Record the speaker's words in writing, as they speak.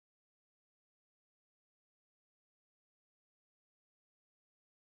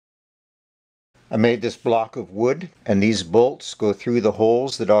I made this block of wood, and these bolts go through the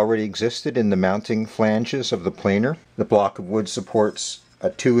holes that already existed in the mounting flanges of the planer. The block of wood supports a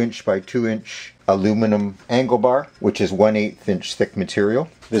 2" by 2" aluminum angle bar, which is 1/8 inch thick material.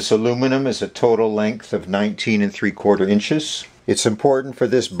 This aluminum is a total length of 19 3/4 inches. It's important for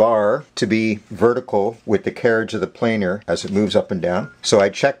this bar to be vertical with the carriage of the planer as it moves up and down. So I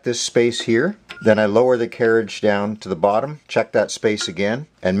check this space here, then I lower the carriage down to the bottom, check that space again,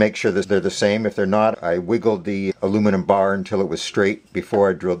 and make sure that they're the same. If they're not, I wiggled the aluminum bar until it was straight before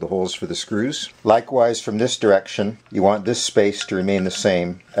I drilled the holes for the screws. Likewise, from this direction, you want this space to remain the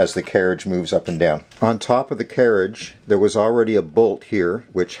same as the carriage moves up and down. On top of the carriage, there was already a bolt here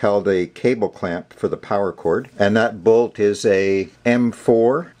which held a cable clamp for the power cord, and that bolt is a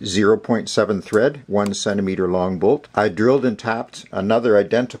M4 0.7 thread, 1 centimeter long bolt. I drilled and tapped another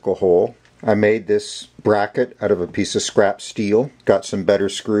identical hole. I made this bracket out of a piece of scrap steel, got some better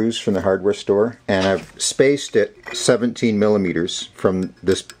screws from the hardware store, and I've spaced it 17 millimeters from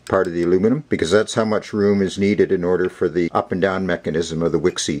this part of the aluminum because that's how much room is needed in order for the up and down mechanism of the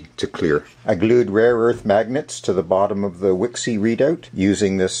Wixey to clear. I glued rare earth magnets to the bottom of the Wixey Readout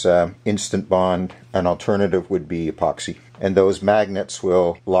using this instant bond. An alternative would be epoxy, and those magnets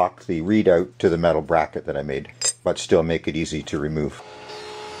will lock the readout to the metal bracket that I made, but still make it easy to remove.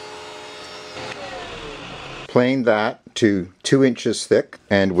 Plane that to 2 inches thick,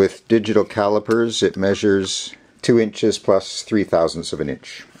 and with digital calipers it measures 2 inches plus 3/1000 of an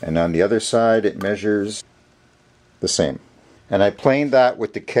inch. And on the other side it measures the same. And I planed that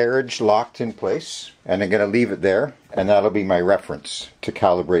with the carriage locked in place, and I'm going to leave it there, and that'll be my reference to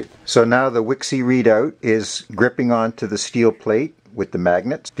calibrate. So now the Wixey Readout is gripping onto the steel plate with the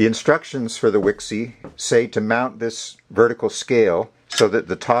magnets. The instructions for the Wixey say to mount this vertical scale so that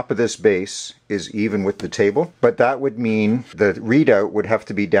the top of this base is even with the table, but that would mean the readout would have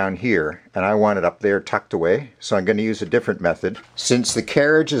to be down here, and I want it up there tucked away, so I'm going to use a different method. Since the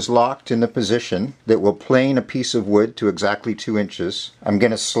carriage is locked in the position that will plane a piece of wood to exactly 2 inches, I'm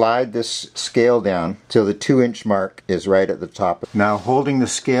going to slide this scale down till the 2 inch mark is right at the top. Now, holding the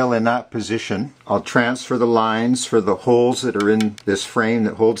scale in that position, I'll transfer the lines for the holes that are in this frame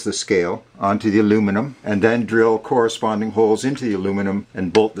that holds the scale onto the aluminum, and then drill corresponding holes into the aluminum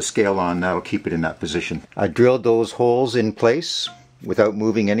and bolt the scale on. That'll keep it in that position. I drilled those holes in place without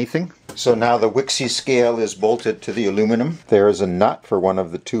moving anything. So now the Wixey scale is bolted to the aluminum. There is a nut for one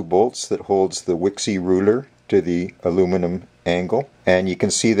of the 2 bolts that holds the Wixey ruler to the aluminum angle, and you can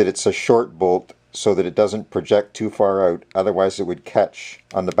see that it's a short bolt so that it doesn't project too far out, otherwise it would catch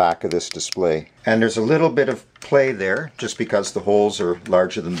on the back of this display. And there's a little bit of play there just because the holes are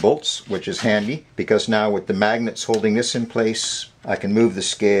larger than bolts, which is handy because now with the magnets holding this in place, I can move the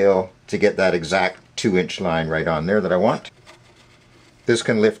scale to get that exact 2 inch line right on there that I want. This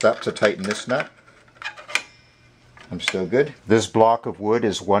can lift up to tighten this nut. I'm still good. This block of wood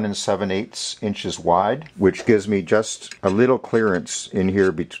is 1 7/8 inches wide, which gives me just a little clearance in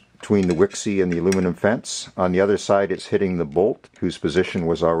here between the Wixey and the aluminum fence. On the other side it's hitting the bolt, whose position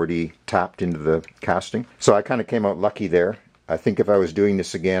was already tapped into the casting. So I kind of came out lucky there. I think if I was doing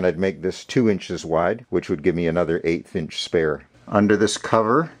this again, I'd make this 2 inches wide, which would give me another 1/8 inch spare. Under this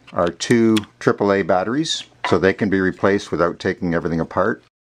cover are 2 AAA batteries, so they can be replaced without taking everything apart.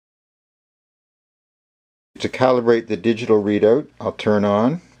 To calibrate the digital readout, I'll turn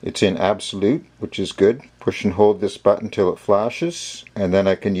on. It's in absolute, which is good. Push and hold this button till it flashes, and then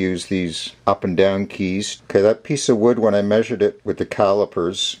I can use these up and down keys. Okay, that piece of wood, when I measured it with the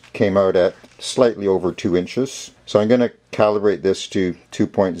calipers, came out at slightly over 2 inches. So I'm going to calibrate this to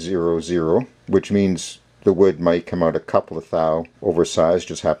 2.00, which means the wood might come out a couple of thou oversized,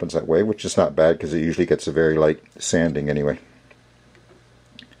 just happens that way, which is not bad because it usually gets a very light sanding anyway.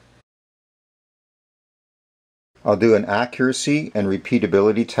 I'll do an accuracy and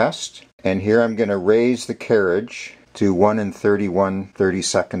repeatability test, and here I'm going to raise the carriage to 1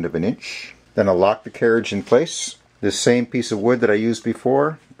 31/32 of an inch. Then I'll lock the carriage in place. This same piece of wood that I used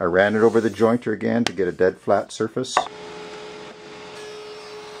before, I ran it over the jointer again to get a dead flat surface.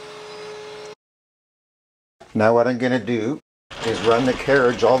 Now what I'm going to do is run the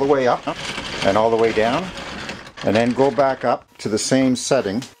carriage all the way up and all the way down, and then go back up to the same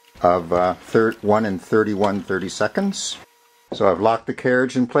setting of 1 31/32. So I've locked the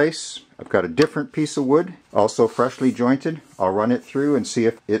carriage in place. I've got a different piece of wood, also freshly jointed. I'll run it through and see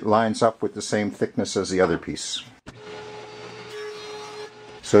if it lines up with the same thickness as the other piece.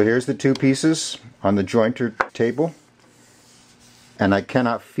 So here's the 2 pieces on the jointer table. and I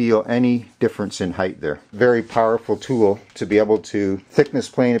cannot feel any difference in height there. Very powerful tool to be able to thickness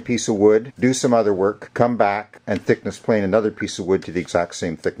plane a piece of wood, do some other work, come back and thickness plane another piece of wood to the exact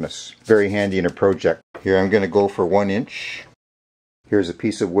same thickness. Very handy in a project. Here I'm going to go for 1 inch. Here's a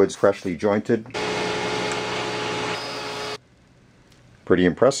piece of wood freshly jointed. Pretty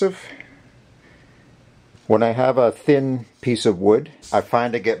impressive. When I have a thin piece of wood, I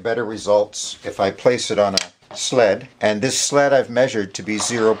find I get better results if I place it on a sled, and this sled I've measured to be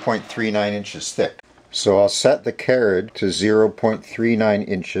 0.39 inches thick. So I'll set the carriage to 0.39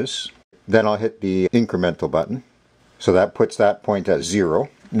 inches, then I'll hit the incremental button. So that puts that point at 0.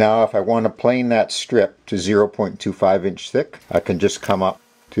 Now if I want to plane that strip to 0.25 inch thick, I can just come up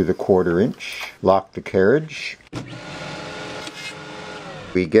to the 1/4 inch, lock the carriage.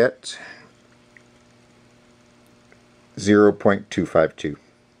 We get 0.252.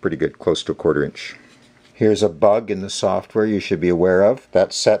 Pretty good, close to a 1/4 inch. Here's a bug in the software you should be aware of.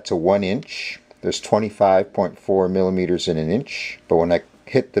 That's set to 1 inch. There's 25.4 millimeters in an inch, but when I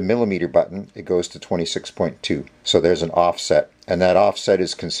hit the millimeter button, it goes to 26.2. So there's an offset, and that offset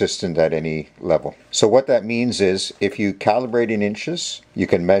is consistent at any level. So what that means is, if you calibrate in inches, you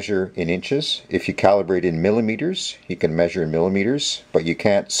can measure in inches. If you calibrate in millimeters, you can measure in millimeters, but you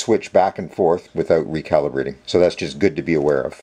can't switch back and forth without recalibrating. So that's just good to be aware of.